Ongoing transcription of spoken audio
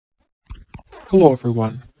Hello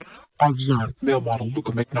everyone. I've learned male model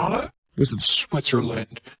Luka Magnotta was in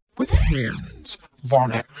Switzerland with Hans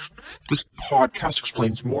Von Aesch. This podcast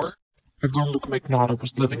explains more. I've learned Luka Magnotta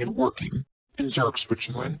was living and working in Zurich,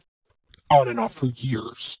 Switzerland, on and off for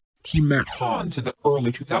years. He met Hans in the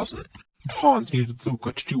early 2000s, and Hans needed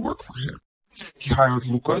Luka to do work for him. He hired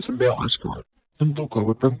Luka as a male escort, and Luka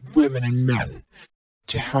would bring women and men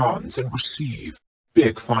to Hans and receive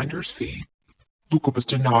big finder's fee. Luka was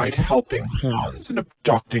denied helping Hans in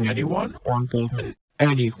abducting anyone or involvement in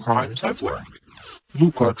any crimes I've learned.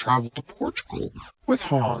 Luka traveled to Portugal with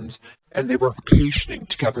Hans, and they were vacationing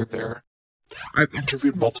together there. I've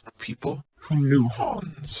interviewed multiple people who knew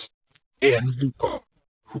Hans and Luka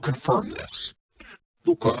who confirmed this.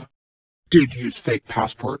 Luka did use fake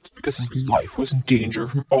passports because his life was in danger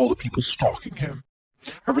from all the people stalking him.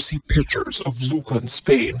 I received pictures of Luka in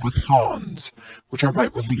Spain with Hans, which I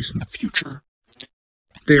might release in the future.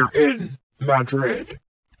 They are in Madrid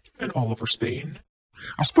and all over Spain.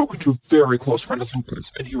 I've spoken to a very close friend of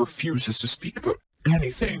Luka's, and he refuses to speak about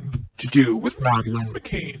anything to do with Madeleine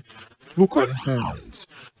McCain. Luka and Hans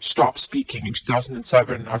stopped speaking in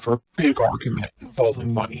 2007 after a big argument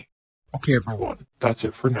involving money. Okay, everyone, that's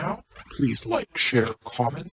it for now. Please like, share, comment.